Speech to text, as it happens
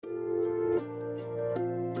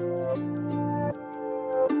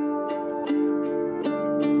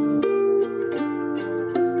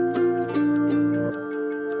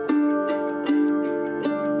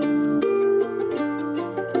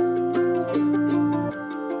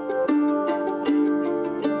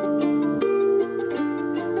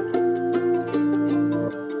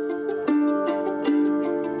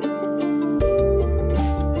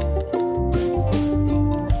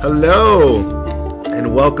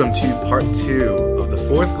welcome to part 2 of the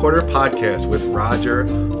fourth quarter podcast with Roger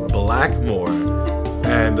Blackmore.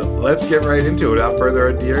 And let's get right into it. Without further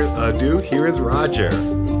ado, here is Roger.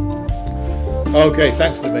 Okay,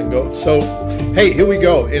 thanks, Domingo. So, hey, here we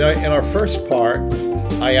go. In our first part,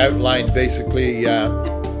 I outlined basically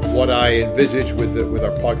what I envisage with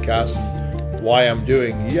our podcast, why I'm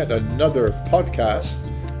doing yet another podcast.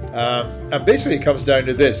 And basically it comes down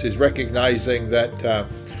to this, is recognizing that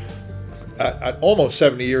at almost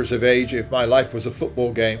 70 years of age, if my life was a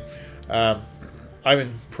football game,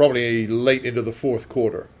 I'm probably late into the fourth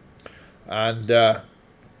quarter. And,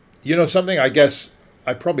 something, I guess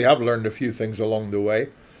I probably have learned a few things along the way.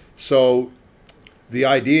 So the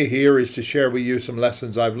idea here is to share with you some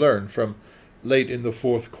lessons I've learned from late in the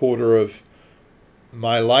fourth quarter of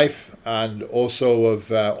my life, and also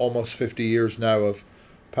of almost 50 years now of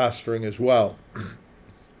pastoring as well.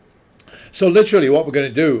 So literally what we're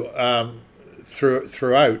going to do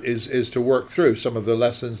throughout is to work through some of the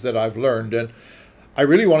lessons that I've learned. And I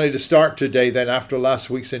really wanted to start today then, after last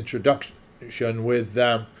week's introduction, with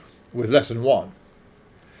lesson 1.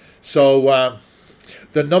 So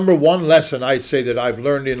the number one lesson I'd say that I've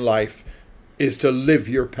learned in life is to live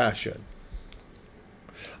your passion.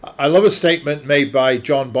 I love a statement made by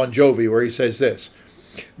John Bon Jovi where he says this: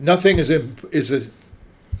 nothing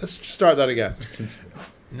let's start that again.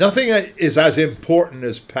 Nothing is as important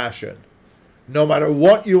as passion. No matter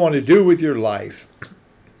what you want to do with your life,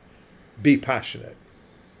 be passionate.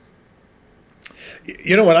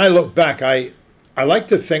 When I look back, I like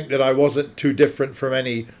to think that I wasn't too different from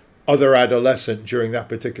any other adolescent during that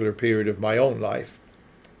particular period of my own life.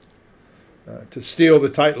 To steal the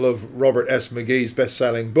title of Robert S. McGee's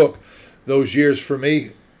best-selling book, those years for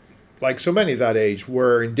me, like so many that age,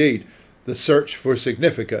 were indeed the search for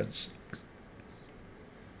significance.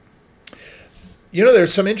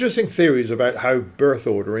 There's some interesting theories about how birth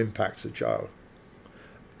order impacts a child.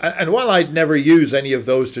 And while I'd never use any of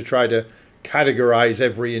those to try to categorize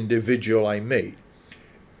every individual I meet,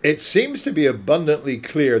 it seems to be abundantly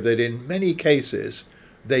clear that in many cases,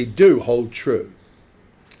 they do hold true.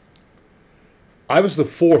 I was the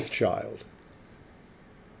fourth child.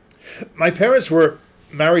 My parents were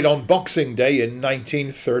married on Boxing Day in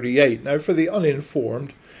 1938. Now, for the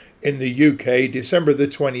uninformed, in the UK, December the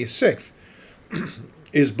 26th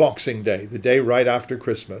is Boxing Day, the day right after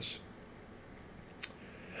Christmas.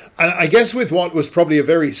 And I guess with what was probably a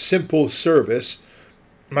very simple service,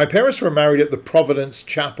 my parents were married at the Providence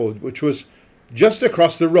Chapel, which was just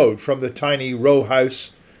across the road from the tiny row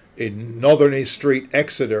house in Northern Street,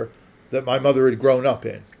 Exeter, that my mother had grown up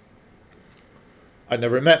in. I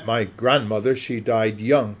never met my grandmother. She died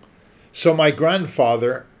young. So my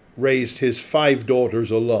grandfather raised his 5 daughters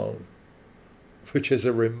alone, which is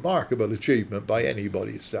a remarkable achievement by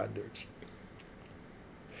anybody's standards.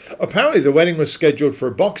 Apparently the wedding was scheduled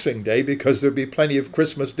for Boxing Day because there'd be plenty of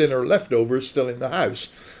Christmas dinner leftovers still in the house.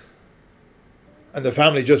 And the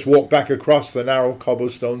family just walked back across the narrow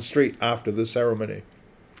cobblestone street after the ceremony.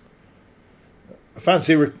 A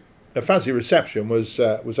fancy reception was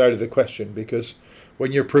out of the question, because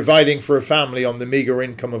when you're providing for a family on the meager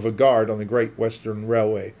income of a guard on the Great Western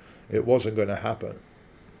Railway, it wasn't going to happen.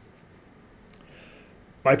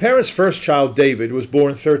 My parents' first child, David, was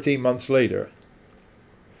born 13 months later.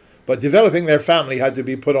 But developing their family had to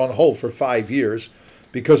be put on hold for 5 years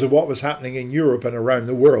because of what was happening in Europe and around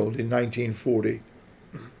the world in 1940.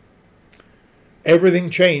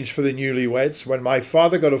 Everything changed for the newlyweds when my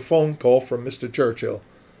father got a phone call from Mr. Churchill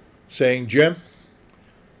saying, "Jim,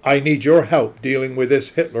 I need your help dealing with this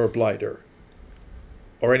Hitler blighter."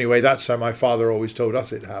 Or anyway, that's how my father always told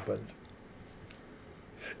us it happened.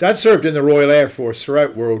 Dad served in the Royal Air Force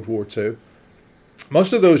throughout World War II.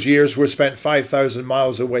 Most of those years were spent 5,000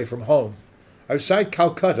 miles away from home, outside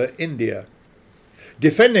Calcutta, India,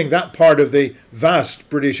 defending that part of the vast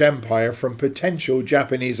British Empire from potential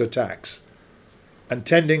Japanese attacks, and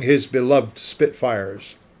tending his beloved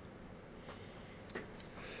Spitfires.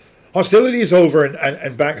 Hostilities over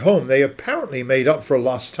and back home, they apparently made up for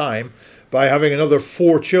lost time by having another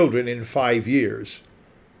 4 children in 5 years,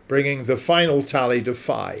 bringing the final tally to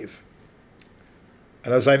 5.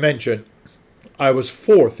 And as I mentioned, I was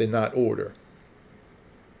 4th in that order.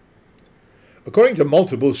 According to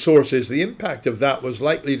multiple sources, the impact of that was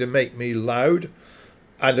likely to make me loud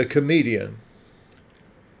and a comedian,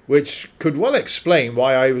 which could well explain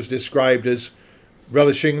why I was described as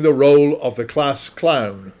relishing the role of the class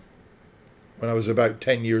clown when I was about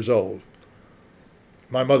 10 years old.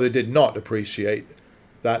 My mother did not appreciate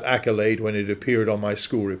that accolade when it appeared on my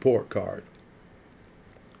school report card.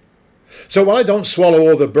 So while I don't swallow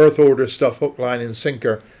all the birth order stuff hook, line and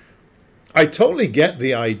sinker, I totally get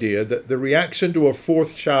the idea that the reaction to a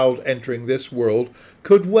fourth child entering this world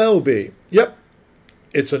could well be, yep,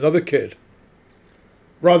 it's another kid,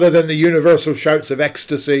 rather than the universal shouts of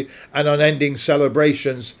ecstasy and unending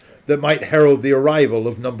celebrations that might herald the arrival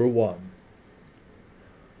of number one.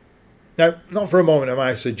 Now, not for a moment am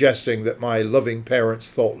I suggesting that my loving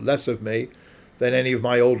parents thought less of me than any of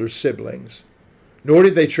my older siblings, nor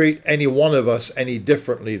did they treat any one of us any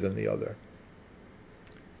differently than the other.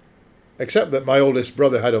 Except that my oldest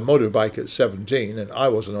brother had a motorbike at 17 and I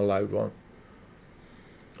wasn't allowed one.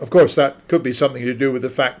 Of course, that could be something to do with the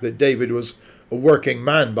fact that David was a working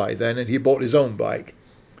man by then and he bought his own bike.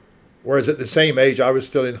 Whereas at the same age I was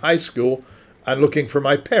still in high school and looking for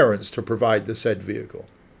my parents to provide the said vehicle.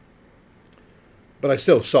 But I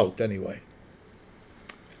still sulked anyway.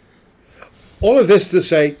 All of this to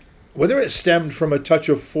say, whether it stemmed from a touch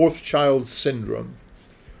of fourth child syndrome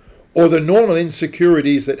or the normal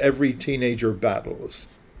insecurities that every teenager battles,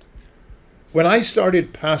 when I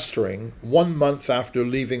started pastoring 1 month after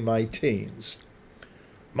leaving my teens,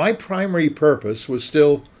 my primary purpose was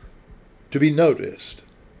still to be noticed.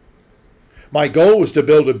 My goal was to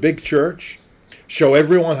build a big church, show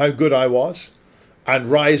everyone how good I was,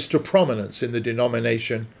 and rise to prominence in the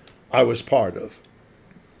denomination I was part of.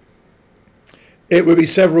 It would be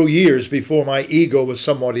several years before my ego was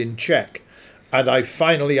somewhat in check, and I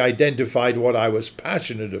finally identified what I was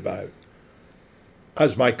passionate about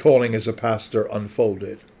as my calling as a pastor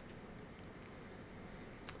unfolded.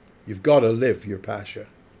 You've got to live your passion.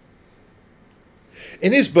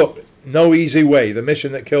 In his book, No Easy Way, The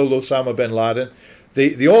Mission That Killed Osama bin Laden,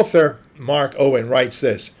 the author, Mark Owen, writes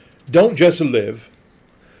this: don't just live,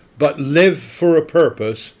 but live for a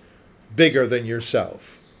purpose bigger than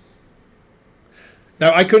yourself.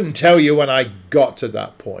 Now, I couldn't tell you when I got to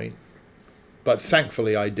that point, but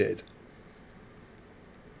thankfully I did.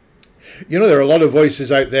 You know, there are a lot of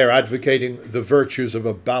voices out there advocating the virtues of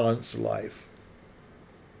a balanced life.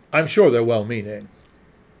 I'm sure they're well-meaning,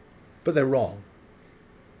 but they're wrong.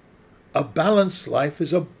 A balanced life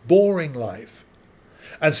is a boring life.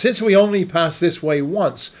 And since we only pass this way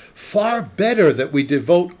once, far better that we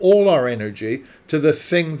devote all our energy to the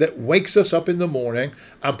thing that wakes us up in the morning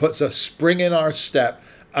and puts a spring in our step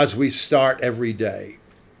as we start every day.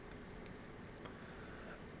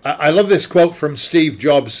 I love this quote from Steve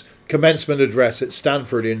Jobs' commencement address at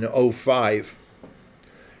Stanford in 2005.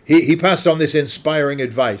 He passed on this inspiring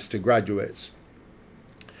advice to graduates.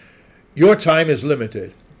 Your time is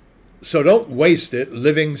limited, so don't waste it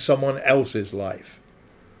living someone else's life.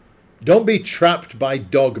 Don't be trapped by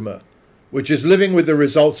dogma, which is living with the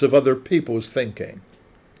results of other people's thinking.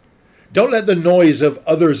 Don't let the noise of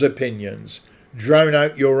others' opinions drown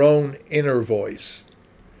out your own inner voice.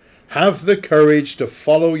 Have the courage to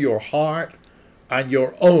follow your heart and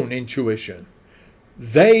your own intuition.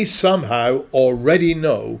 They somehow already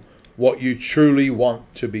know what you truly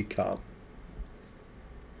want to become.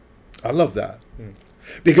 I love that.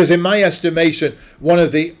 Because in my estimation, one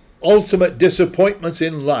of the ultimate disappointments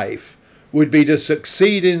in life would be to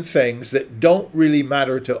succeed in things that don't really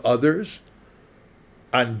matter to others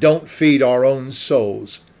and don't feed our own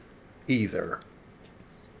souls either.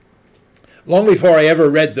 Long before I ever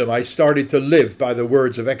read them, I started to live by the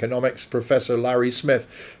words of economics professor Larry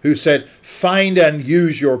Smith, who said, find and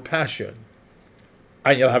use your passion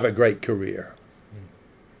and you'll have a great career.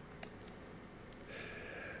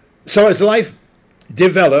 So as life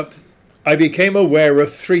developed, I became aware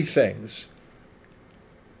of three things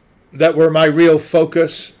that were my real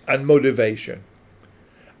focus and motivation.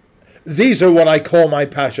 These are what I call my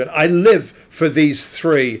passion. I live for these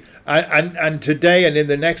three. And today and in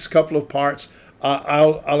the next couple of parts,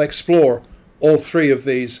 I'll explore all three of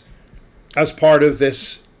these as part of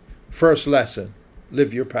this first lesson,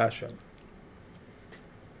 Live Your Passion.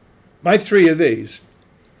 My three are these.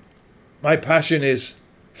 My passion is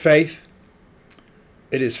faith,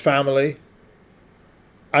 it is family,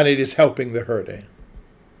 and it is helping the hurting.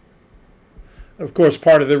 Of course,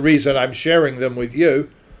 part of the reason I'm sharing them with you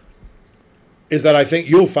is that I think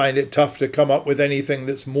you'll find it tough to come up with anything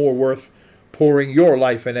that's more worth pouring your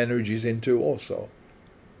life and energies into also.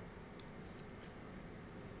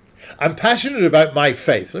 I'm passionate about my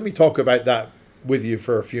faith. Let me talk about that with you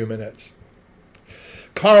for a few minutes.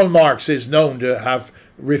 Karl Marx is known to have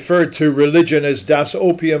referred to religion as das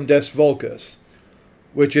Opium des Volkes,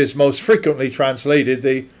 which is most frequently translated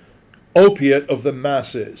the opiate of the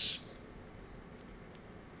masses.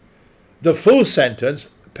 The full sentence,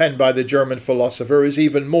 penned by the German philosopher, is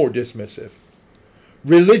even more dismissive.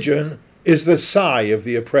 Religion is the sigh of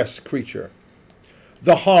the oppressed creature,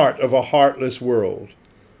 the heart of a heartless world,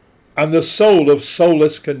 and the soul of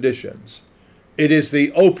soulless conditions. It is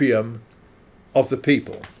the opium of the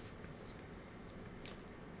people.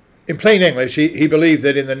 In plain English, he believed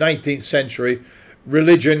that in the 19th century,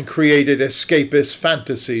 religion created escapist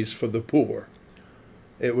fantasies for the poor.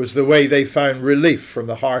 It was the way they found relief from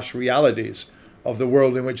the harsh realities of the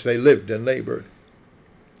world in which they lived and labored.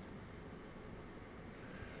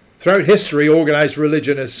 Throughout history, organized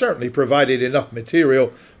religion has certainly provided enough material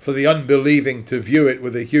for the unbelieving to view it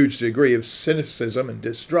with a huge degree of cynicism and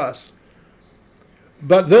distrust.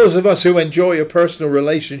 But those of us who enjoy a personal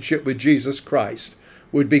relationship with Jesus Christ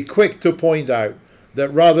would be quick to point out that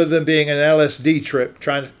rather than being an LSD trip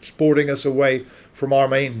transporting us away from our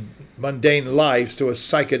mundane lives to a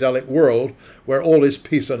psychedelic world where all is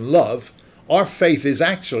peace and love, our faith is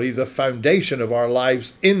actually the foundation of our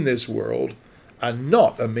lives in this world and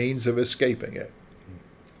not a means of escaping it.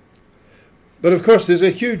 But of course, there's a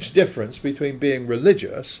huge difference between being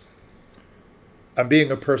religious and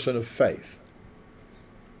being a person of faith.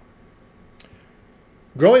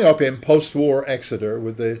 Growing up in post-war Exeter,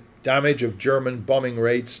 with the damage of German bombing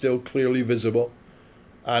raids still clearly visible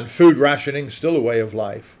and food rationing still a way of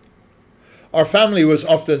life, our family was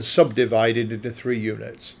often subdivided into 3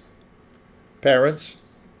 units. Parents,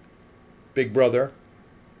 big brother,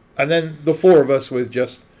 and then the 4 of us with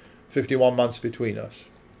just 51 months between us.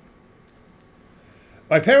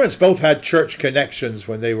 My parents both had church connections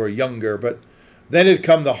when they were younger, but then had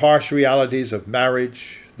come the harsh realities of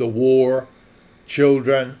marriage, the war,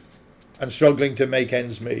 children, and struggling to make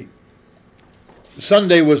ends meet.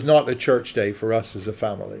 Sunday was not a church day for us as a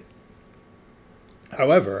family.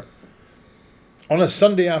 However, on a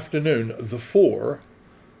Sunday afternoon, the 4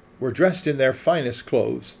 were dressed in their finest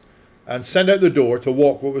clothes and sent out the door to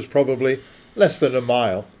walk what was probably less than a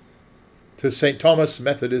mile to St. Thomas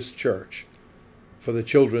Methodist Church for the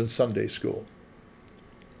children's Sunday school.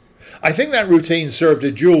 I think that routine served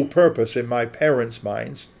a dual purpose in my parents'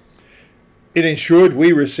 minds. It ensured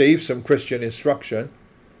we received some Christian instruction,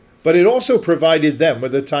 but it also provided them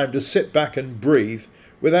with the time to sit back and breathe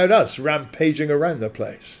without us rampaging around the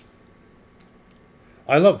place.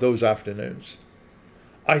 I loved those afternoons.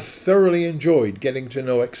 I thoroughly enjoyed getting to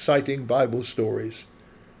know exciting Bible stories,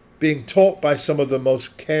 being taught by some of the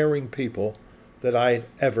most caring people that I had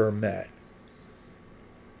ever met.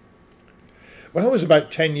 When I was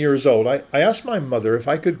about 10 years old, I asked my mother if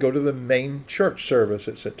I could go to the main church service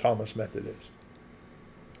at St. Thomas Methodist.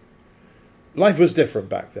 Life was different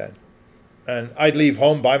back then, and I'd leave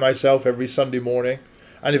home by myself every Sunday morning,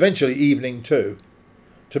 and eventually evening too,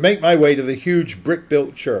 to make my way to the huge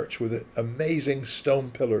brick-built church with amazing stone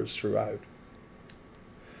pillars throughout.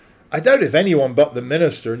 I doubt if anyone but the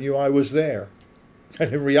minister knew I was there,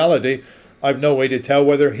 and in reality, I've no way to tell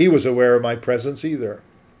whether he was aware of my presence either.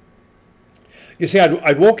 You see,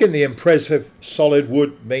 I'd walk in the impressive solid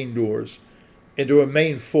wood main doors into a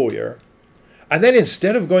main foyer, and then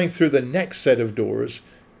instead of going through the next set of doors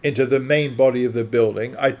into the main body of the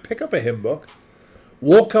building, I'd pick up a hymn book,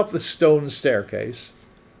 walk up the stone staircase,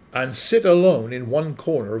 and sit alone in one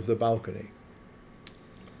corner of the balcony.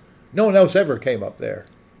 No one else ever came up there,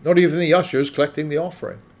 not even the ushers collecting the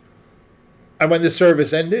offering. And when the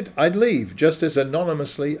service ended, I'd leave just as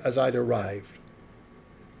anonymously as I'd arrived.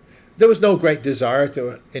 There was no great desire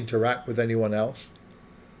to interact with anyone else,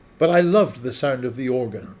 but I loved the sound of the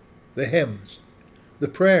organ, the hymns, the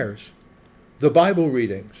prayers, the Bible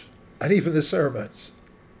readings, and even the sermons.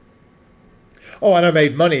 Oh, and I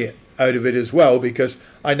made money out of it as well, because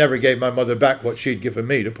I never gave my mother back what she'd given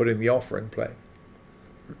me to put in the offering plate.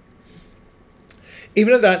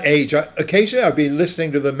 Even at that age, occasionally I'd be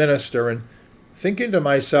listening to the minister and thinking to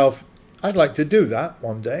myself, I'd like to do that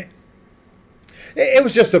one day. It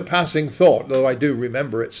was just a passing thought, though I do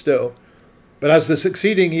remember it still. But as the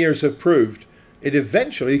succeeding years have proved, it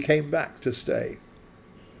eventually came back to stay.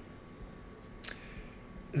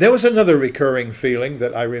 There was another recurring feeling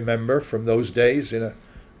that I remember from those days in a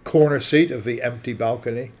corner seat of the empty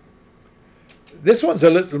balcony. This one's a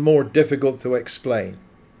little more difficult to explain.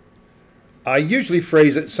 I usually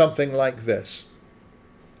phrase it something like this.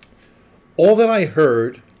 All that I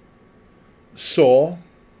heard, saw,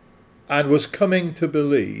 and was coming to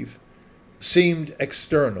believe seemed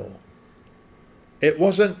external. It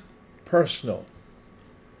wasn't personal.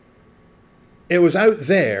 It was out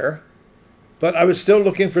there, but I was still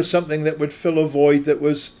looking for something that would fill a void that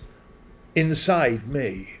was inside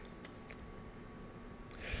me.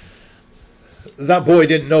 That boy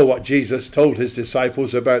didn't know what Jesus told his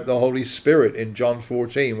disciples about the Holy Spirit in John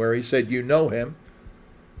 14, where he said, "You know him,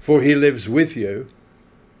 for he lives with you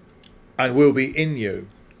and will be in you."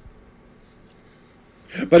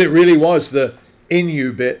 But it really was the in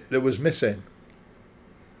you bit that was missing.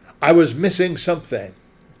 I was missing something.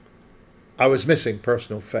 I was missing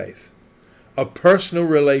personal faith, a personal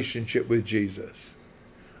relationship with Jesus.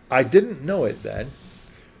 I didn't know it then,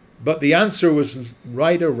 but the answer was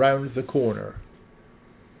right around the corner,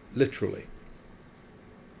 literally.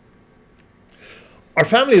 Our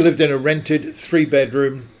family lived in a rented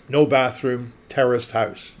 3-bedroom, no bathroom, terraced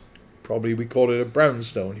house. Probably we call it a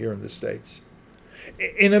brownstone here in the States.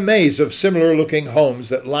 In a maze of similar looking homes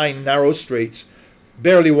that line narrow streets,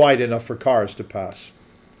 barely wide enough for cars to pass.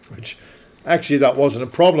 Which actually that wasn't a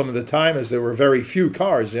problem at the time, as there were very few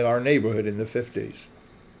cars in our neighborhood in the 50s.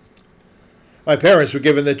 My parents were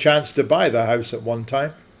given the chance to buy the house at one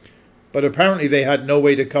time, but apparently they had no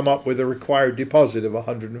way to come up with a required deposit of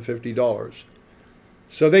 $150.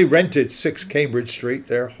 So they rented 6 Cambridge Street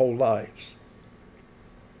their whole lives.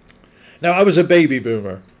 Now, I was a baby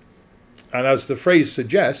boomer, and as the phrase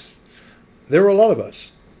suggests, there were a lot of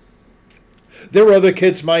us. There were other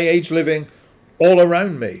kids my age living all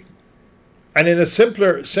around me. And in a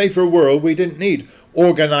simpler, safer world, we didn't need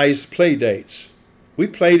organized play dates. We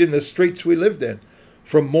played in the streets we lived in,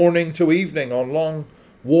 from morning to evening on long,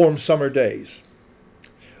 warm summer days.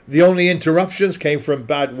 The only interruptions came from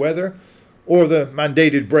bad weather or the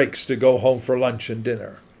mandated breaks to go home for lunch and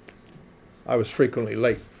dinner. I was frequently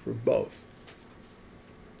late for both.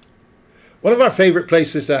 One of our favorite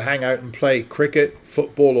places to hang out and play cricket,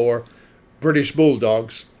 football, or British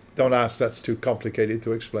Bulldogs, don't ask, that's too complicated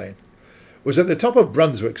to explain, was at the top of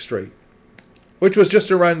Brunswick Street, which was just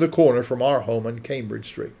around the corner from our home on Cambridge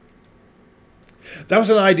Street. That was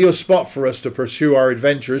an ideal spot for us to pursue our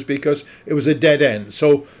adventures because it was a dead end,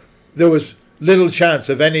 so there was little chance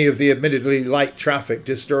of any of the admittedly light traffic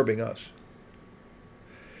disturbing us.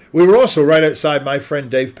 We were also right outside my friend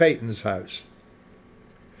Dave Payton's house.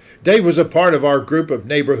 Dave was a part of our group of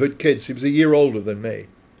neighborhood kids. He was a year older than me.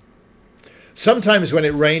 Sometimes when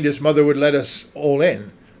it rained, his mother would let us all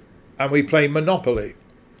in, and we'd play Monopoly,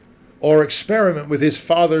 or experiment with his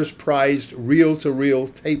father's prized reel-to-reel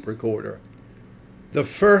tape recorder, the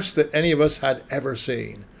first that any of us had ever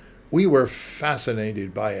seen. We were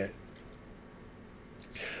fascinated by it.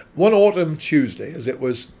 One autumn Tuesday, as it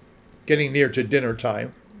was getting near to dinner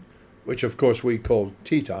time, which of course we called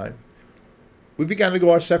tea time, we began to go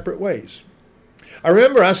our separate ways. I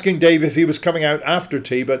remember asking Dave if he was coming out after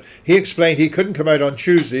tea, but he explained he couldn't come out on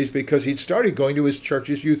Tuesdays because he'd started going to his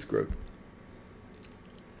church's youth group.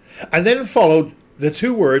 And then followed the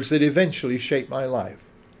 2 words that eventually shaped my life.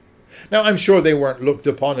 Now, I'm sure they weren't looked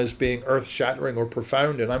upon as being earth-shattering or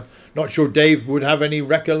profound, and I'm not sure Dave would have any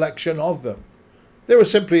recollection of them. They were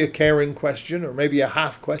simply a caring question, or maybe a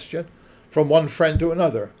half question, from one friend to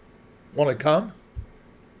another. Want to come?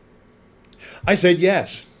 I said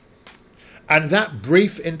yes. And that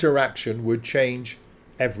brief interaction would change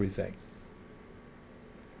everything.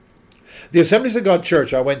 The Assemblies of God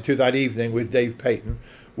Church I went to that evening with Dave Payton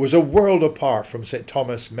was a world apart from St.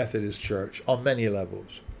 Thomas Methodist Church on many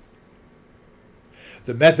levels.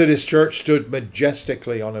 The Methodist Church stood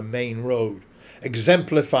majestically on a main road,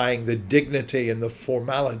 exemplifying the dignity and the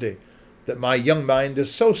formality that my young mind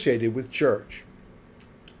associated with church.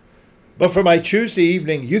 But for my Tuesday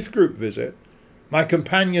evening youth group visit, my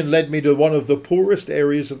companion led me to one of the poorest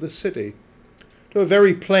areas of the city, to a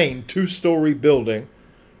very plain 2-story building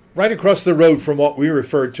right across the road from what we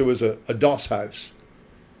referred to as a doss house,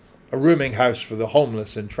 a rooming house for the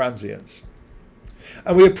homeless and transients.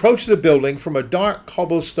 And we approached the building from a dark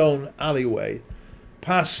cobblestone alleyway,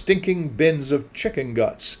 past stinking bins of chicken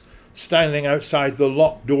guts standing outside the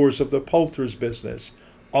locked doors of the poulterer's business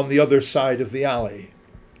on the other side of the alley.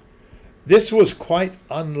 This was quite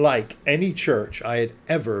unlike any church I had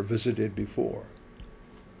ever visited before.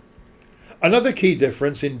 Another key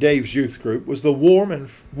difference in Dave's youth group was the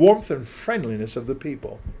warmth and friendliness of the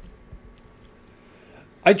people.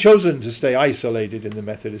 I'd chosen to stay isolated in the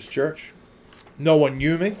Methodist Church. No one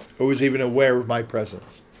knew me or was even aware of my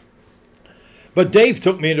presence. But Dave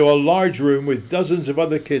took me into a large room with dozens of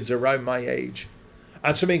other kids around my age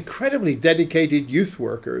and some incredibly dedicated youth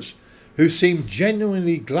workers who seemed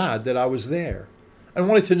genuinely glad that I was there and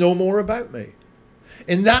wanted to know more about me.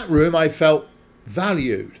 In that room, I felt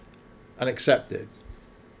valued and accepted.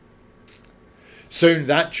 Soon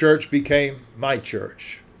that church became my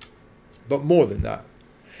church. But more than that,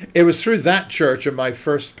 it was through that church and my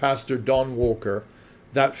first pastor, Don Walker,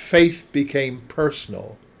 that faith became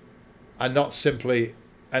personal and not simply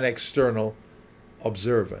an external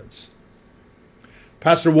observance.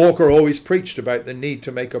 Pastor Walker always preached about the need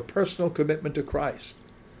to make a personal commitment to Christ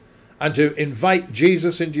and to invite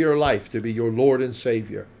Jesus into your life to be your Lord and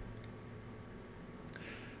Savior.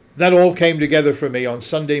 That all came together for me on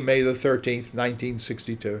Sunday, May the 13th,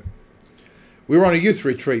 1962. We were on a youth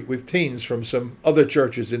retreat with teens from some other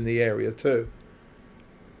churches in the area too.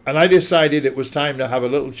 And I decided it was time to have a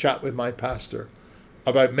little chat with my pastor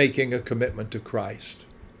about making a commitment to Christ.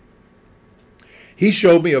 He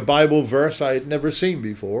showed me a Bible verse I had never seen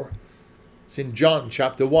before. It's in John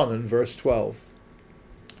chapter 1 and verse 12.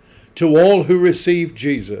 To all who received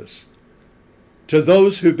Jesus, to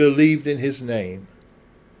those who believed in his name,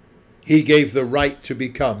 he gave the right to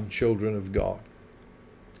become children of God.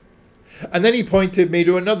 And then he pointed me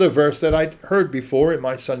to another verse that I'd heard before in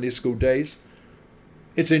my Sunday school days.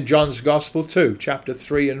 It's in John's Gospel too, chapter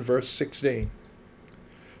 3 and verse 16.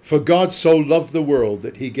 For God so loved the world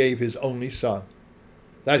that he gave his only Son,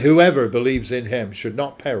 that whoever believes in him should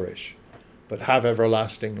not perish, but have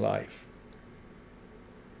everlasting life.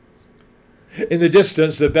 In the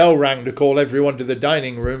distance, the bell rang to call everyone to the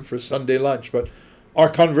dining room for Sunday lunch, but our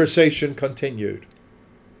conversation continued,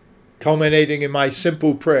 culminating in my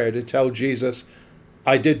simple prayer to tell Jesus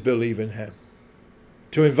I did believe in him,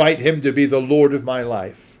 to invite him to be the Lord of my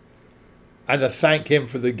life, and to thank him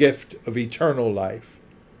for the gift of eternal life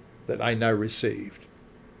that I now received.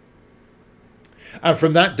 And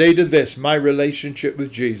from that day to this, my relationship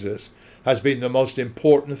with Jesus has been the most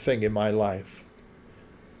important thing in my life.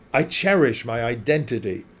 I cherish my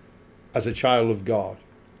identity as a child of God.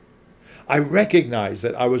 I recognize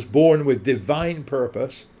that I was born with divine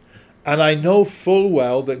purpose, and I know full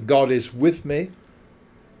well that God is with me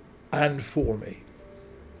and for me.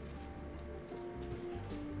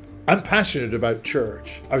 I'm passionate about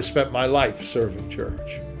church. I've spent my life serving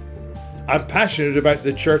church. I'm passionate about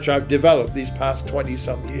the church I've developed these past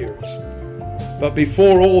 20-some years. But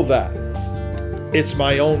before all that, it's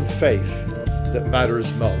my own faith that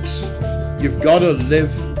matters most. You've got to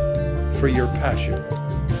live for your passion,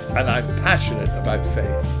 and I'm passionate about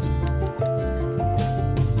faith.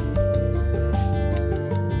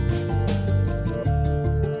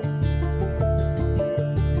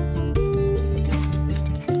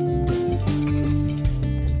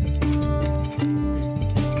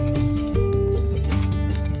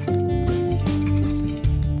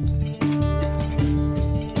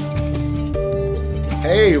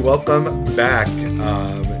 Hey, welcome back.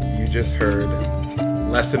 You just heard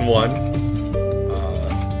lesson 1.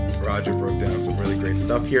 Roger broke down some really great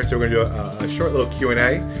stuff here. So we're going to do a short little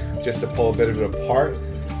Q&A just to pull a bit of it apart.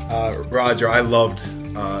 Roger, I loved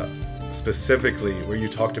specifically where you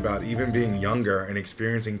talked about even being younger and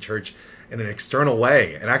experiencing church in an external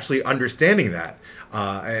way and actually understanding that.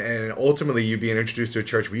 And ultimately you being introduced to a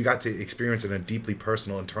church where you got to experience it in a deeply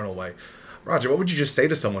personal, internal way. Roger, what would you just say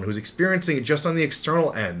to someone who's experiencing it just on the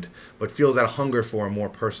external end, but feels that hunger for a more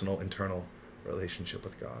personal, internal relationship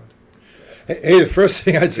with God? Hey, the first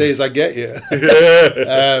thing I'd say is I get you.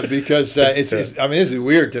 Because it's, I mean, this is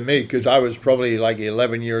weird to me because I was probably like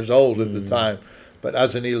 11 years old at the time. But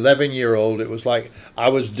as an 11-year-old, it was like I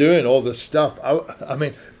was doing all this stuff. I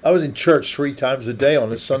mean, I was in church 3 times a day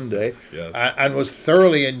on a Sunday. Yes. And was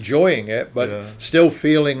thoroughly enjoying it, but still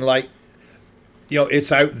feeling like, you know,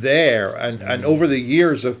 it's out there. And over the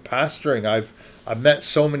years of pastoring, I've met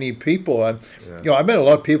so many people. And, you know, I met a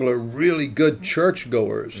lot of people who are really good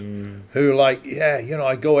churchgoers who like, you know,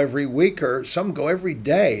 I go every week or some go every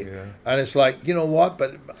day. Yeah. And it's like, you know what,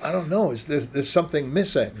 but I don't know, there's something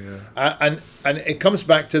missing. Yeah. And it comes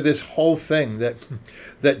back to this whole thing that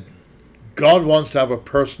God wants to have a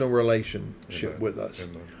personal relationship with us.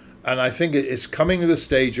 Amen. And I think it's coming to the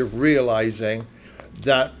stage of realizing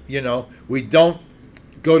that, you know, we don't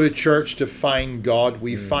go to church to find God.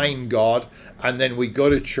 We find God, and then we go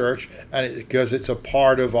to church, and because it's a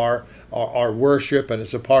part of our worship, and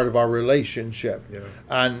it's a part of our relationship. Yeah.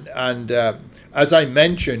 And as I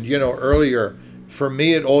mentioned, you know, earlier, for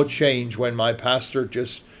me it all changed when my pastor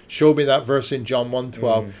just showed me that verse in John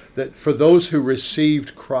 1:12 that for those who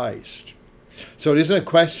received Christ. So it isn't a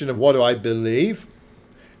question of what do I believe.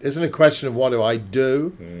 It isn't a question of what do I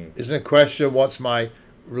do. It isn't a question of what's my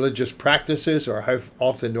religious practices or how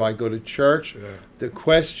often do I go to church. Yeah. The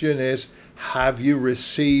question is, have you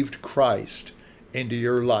received Christ into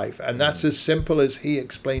your life? And that's as simple as he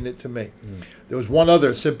explained it to me. There was one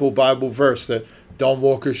other simple Bible verse that Don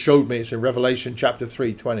Walker showed me. It's in Revelation chapter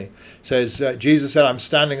 3:20. It says, Jesus said, I'm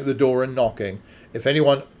standing at the door and knocking. If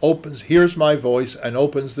anyone hears my voice and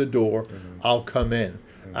opens the door, I'll come in.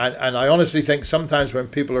 And I honestly think sometimes when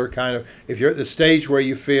people are kind of, if you're at the stage where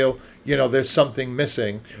you feel, you know, there's something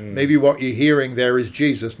missing, maybe what you're hearing there is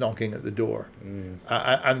Jesus knocking at the door.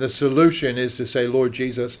 And the solution is to say, Lord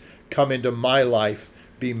Jesus, come into my life,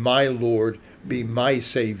 be my Lord, be my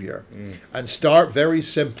Savior. And start very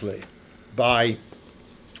simply by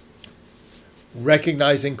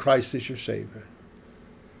recognizing Christ as your Savior,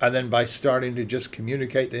 and then by starting to just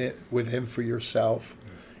communicate with him for yourself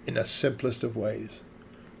in the simplest of ways,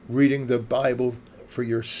 reading the Bible for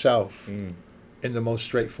yourself in the most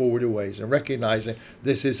straightforward of ways, and recognizing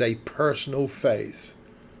this is a personal faith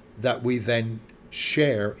that we then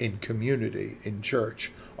share in community, in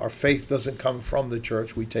church. Our faith doesn't come from the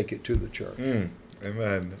church, we take it to the church.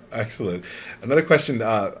 Amen. Excellent. Another question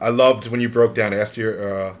I loved when you broke down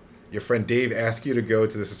after your friend Dave asked you to go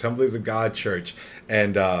to this Assemblies of God church,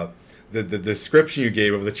 and the description you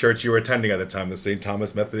gave of the church you were attending at the time, the St.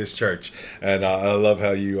 Thomas Methodist Church. And I love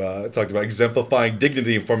how you talked about exemplifying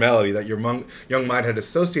dignity and formality that your young mind had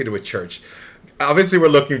associated with church. Obviously, we're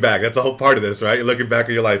looking back. That's a whole part of this, right? You're looking back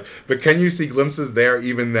at your life. But can you see glimpses there,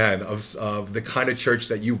 even then, of the kind of church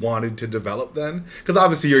that you wanted to develop then? Because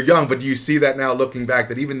obviously you're young, but do you see that now, looking back,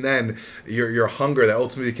 that even then, your hunger that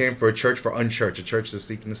ultimately came for a church for unchurched, a church that's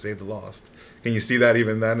seeking to save the lost? Can you see that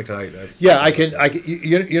even then? Yeah, I can.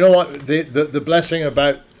 You know what? The blessing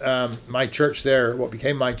about my church there, what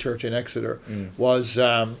became my church in Exeter, was...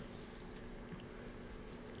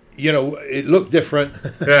 it looked different.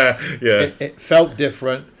 Yeah. It felt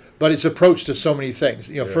different, but it's approach to so many things.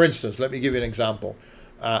 For instance, let me give you an example.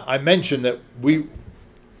 I mentioned that we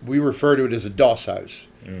refer to it as a DOS house,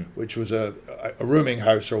 which was a rooming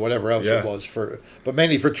house or whatever else it was, but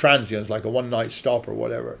mainly for transients, like a one-night stop or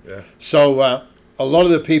whatever. Yeah. So a lot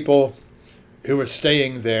of the people who were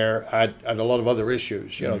staying there had a lot of other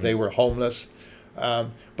issues. They were homeless.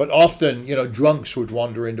 But often, drunks would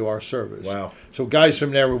wander into our service. Wow. So guys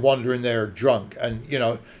from there would wander in there drunk, and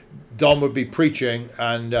Don would be preaching,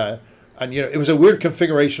 and it was a weird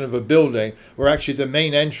configuration of a building where actually the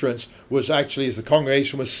main entrance was actually, as the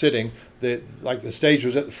congregation was sitting, the stage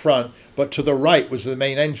was at the front, but to the right was the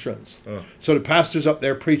main entrance. Oh. So the pastor's up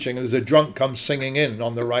there preaching, and there's a drunk comes singing in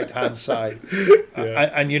on the right-hand side.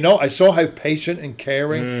 And I saw how patient and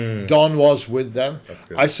caring Don was with them.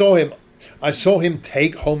 I saw him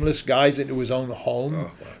take homeless guys into his own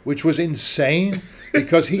home, which was insane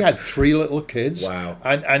because he had 3 little kids. Wow.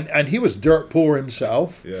 And he was dirt poor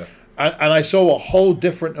himself. Yeah. And I saw a whole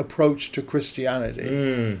different approach to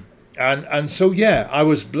Christianity. And so, I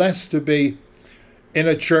was blessed to be in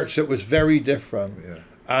a church that was very different. Yeah.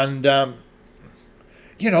 And,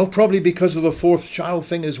 probably because of the 4th child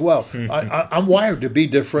thing as well. I'm wired to be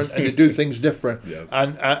different and to do things different. Yes.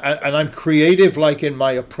 And I'm creative, like in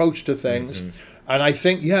my approach to things. And I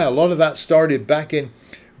think, a lot of that started back in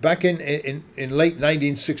late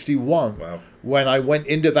 1961. Wow. When I went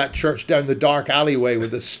into that church down the dark alleyway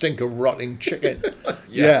with the stink of rotting chicken.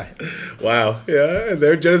 Yeah. Wow. Yeah. And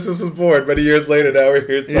there Genesis was born. Many years later, now we're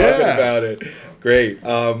here talking about it. Great.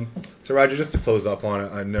 So Roger, just to close up on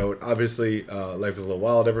a note, obviously life is a little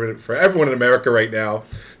wild for everyone in America right now.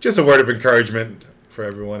 Just a word of encouragement for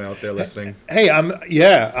everyone out there listening. Hey,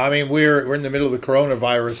 we're in the middle of the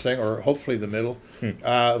coronavirus thing, or hopefully the middle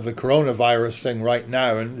of the coronavirus thing right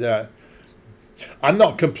now, and I'm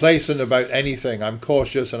not complacent about anything. I'm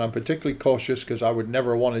cautious, and I'm particularly cautious because I would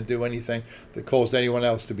never want to do anything that caused anyone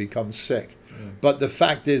else to become sick. But the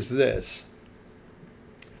fact is this.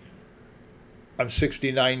 I'm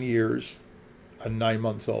 69 years and 9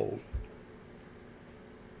 months old.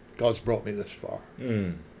 God's brought me this far.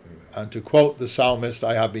 And to quote the psalmist,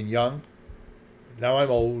 I have been young, now I'm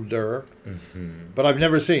older, but I've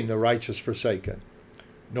never seen the righteous forsaken,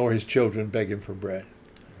 nor his children begging for bread.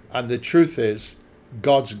 And the truth is,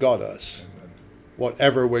 God's got us,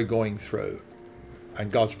 whatever we're going through,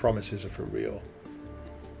 and God's promises are for real.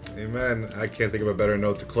 Amen. I can't think of a better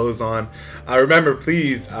note to close on. Remember,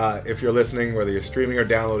 please, if you're listening, whether you're streaming or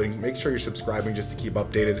downloading, make sure you're subscribing just to keep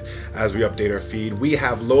updated as we update our feed. We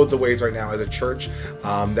have loads of ways right now as a church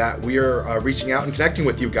that we are reaching out and connecting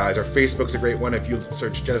with you guys. Our Facebook's a great one. If you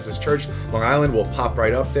search Genesis Church Long Island, we'll pop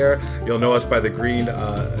right up there. You'll know us by the green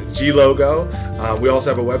G logo. We also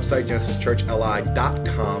have a website,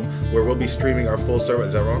 genesischurchli.com, where we'll be streaming our full service.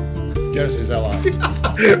 Is that wrong? Genesis LI.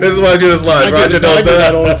 This is why I do this live. Roger knows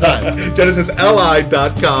that all the time.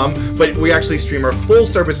 GenesisLI.com. But we actually stream our full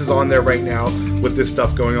services on there right now with this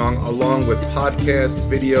stuff going on, along with podcasts,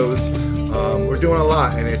 videos. We're doing a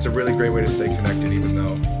lot, and it's a really great way to stay connected, even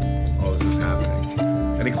though all this is happening.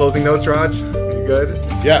 Any closing notes, Raj? You good?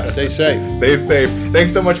 Yeah, stay safe. Stay safe.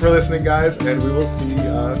 Thanks so much for listening, guys, and we will see,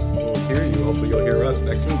 we'll hear you. Hopefully you'll hear us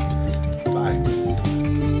next week.